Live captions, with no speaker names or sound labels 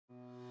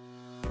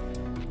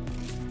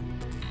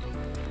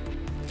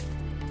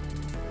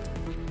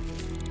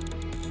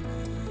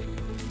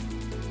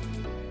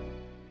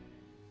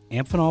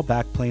Amphenol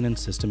backplane and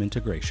system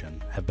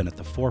integration have been at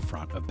the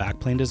forefront of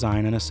backplane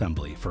design and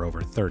assembly for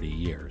over 30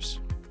 years.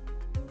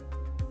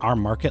 Our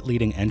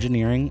market-leading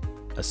engineering,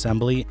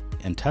 assembly,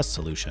 and test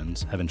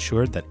solutions have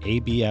ensured that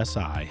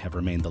ABSI have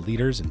remained the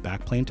leaders in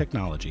backplane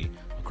technology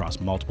across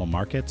multiple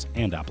markets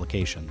and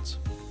applications.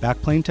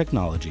 Backplane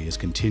technology is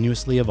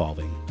continuously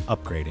evolving,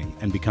 upgrading,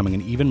 and becoming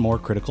an even more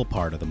critical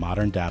part of the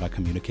modern data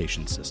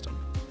communication system.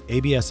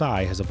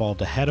 ABSI has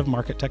evolved ahead of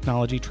market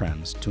technology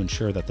trends to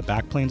ensure that the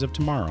backplanes of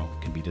tomorrow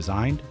can be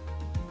designed,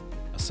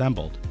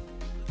 assembled,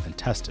 and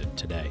tested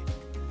today.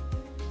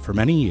 For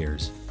many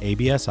years,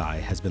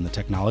 ABSI has been the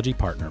technology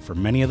partner for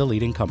many of the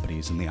leading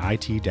companies in the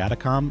IT,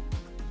 datacom,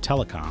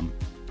 telecom,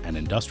 and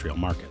industrial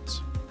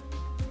markets.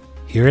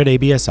 Here at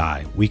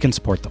ABSI, we can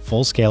support the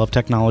full scale of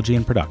technology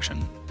and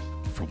production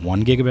from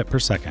 1 gigabit per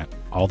second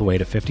all the way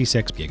to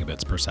 56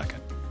 gigabits per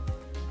second.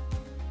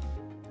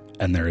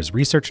 And there is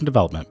research and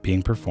development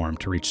being performed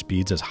to reach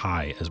speeds as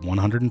high as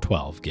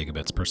 112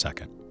 gigabits per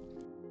second.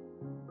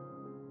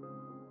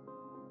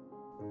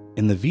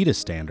 In the VITA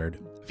standard,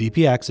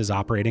 VPX is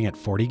operating at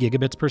 40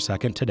 gigabits per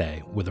second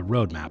today with a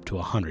roadmap to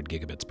 100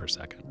 gigabits per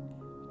second,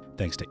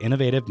 thanks to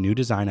innovative new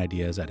design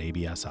ideas at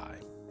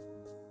ABSI.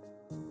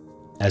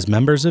 As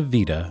members of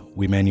VITA,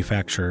 we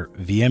manufacture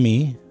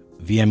VME,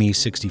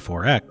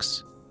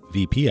 VME64X,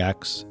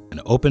 VPX,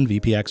 and Open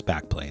VPX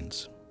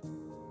backplanes.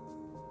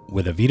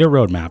 With a VITA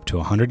roadmap to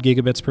 100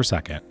 gigabits per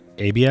second,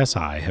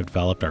 ABSI have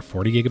developed our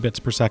 40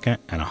 gigabits per second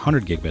and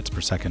 100 gigabits per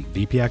second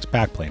VPX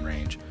backplane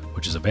range,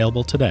 which is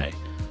available today,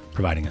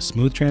 providing a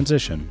smooth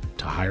transition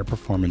to higher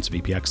performance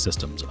VPX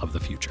systems of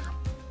the future.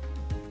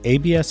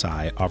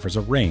 ABSI offers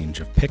a range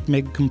of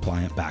PIC-MIG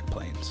compliant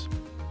backplanes.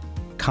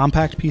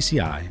 Compact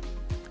PCI,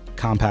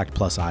 Compact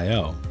Plus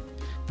I/O,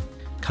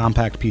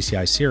 Compact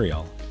PCI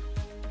Serial,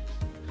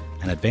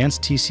 and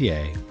Advanced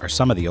TCA are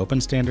some of the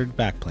open standard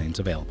backplanes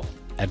available.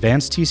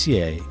 Advanced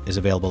TCA is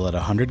available at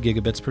 100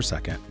 gigabits per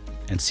second,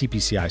 and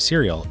CPCI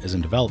Serial is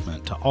in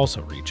development to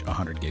also reach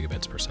 100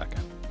 gigabits per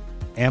second.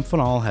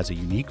 Amphenol has a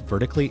unique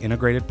vertically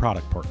integrated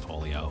product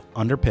portfolio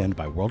underpinned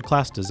by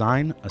world-class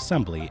design,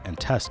 assembly, and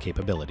test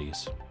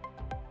capabilities.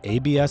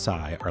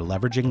 ABSI are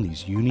leveraging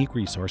these unique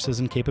resources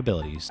and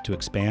capabilities to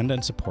expand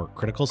and support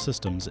critical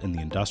systems in the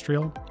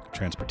industrial,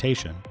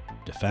 transportation,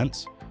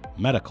 defense,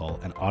 medical,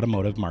 and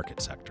automotive market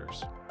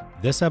sectors.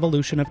 This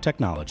evolution of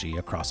technology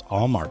across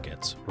all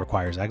markets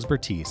requires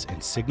expertise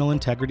in signal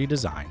integrity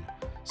design,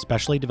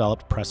 specially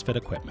developed press-fit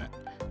equipment,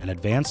 and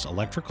advanced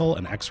electrical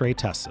and X-ray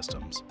test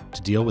systems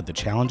to deal with the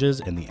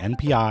challenges in the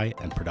NPI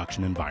and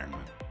production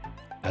environment.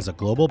 As a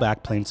global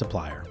backplane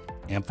supplier,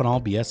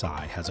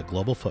 Amphenol-BSI has a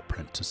global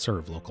footprint to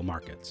serve local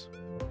markets.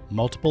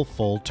 Multiple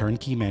full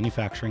turnkey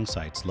manufacturing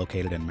sites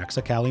located in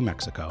Mexicali,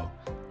 Mexico,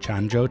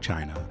 Changzhou,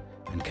 China,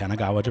 and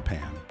Kanagawa,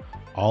 Japan,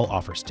 all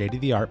offer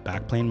state-of-the-art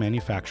backplane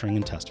manufacturing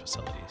and test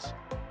facilities.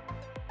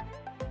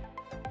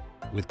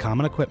 With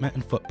common equipment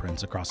and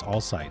footprints across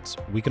all sites,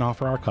 we can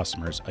offer our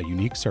customers a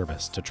unique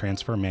service to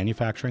transfer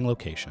manufacturing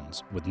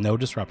locations with no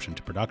disruption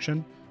to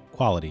production,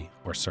 quality,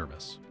 or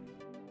service.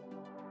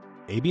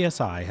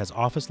 ABSI has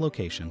office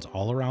locations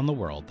all around the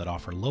world that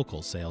offer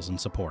local sales and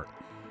support.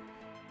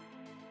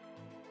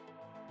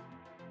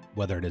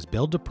 Whether it is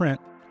build to print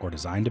or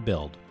design to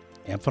build,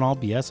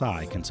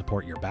 Amphenol-BSI can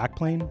support your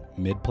backplane,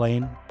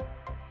 midplane,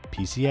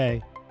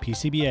 PCA,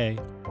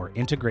 PCBA, or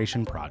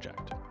integration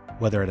project.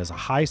 Whether it is a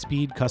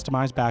high-speed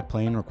customized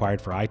backplane required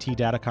for IT,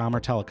 datacom,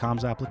 or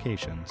telecoms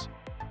applications,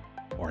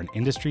 or an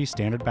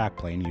industry-standard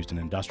backplane used in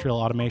industrial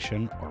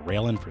automation or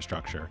rail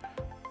infrastructure,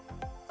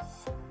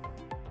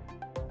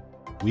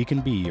 we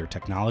can be your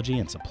technology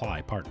and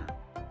supply partner.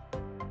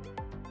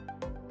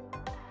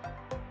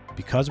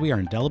 Because we are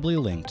indelibly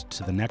linked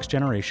to the next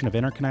generation of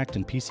interconnect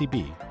and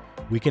PCB,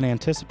 we can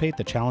anticipate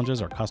the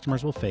challenges our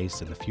customers will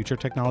face in the future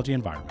technology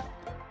environment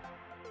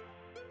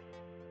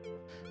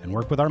and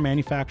work with our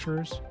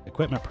manufacturers,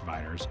 equipment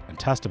providers, and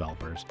test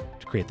developers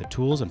to create the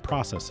tools and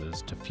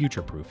processes to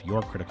future-proof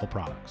your critical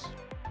products.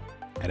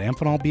 At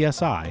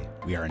Amphenol-BSI,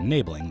 we are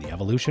enabling the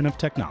evolution of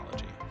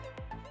technology.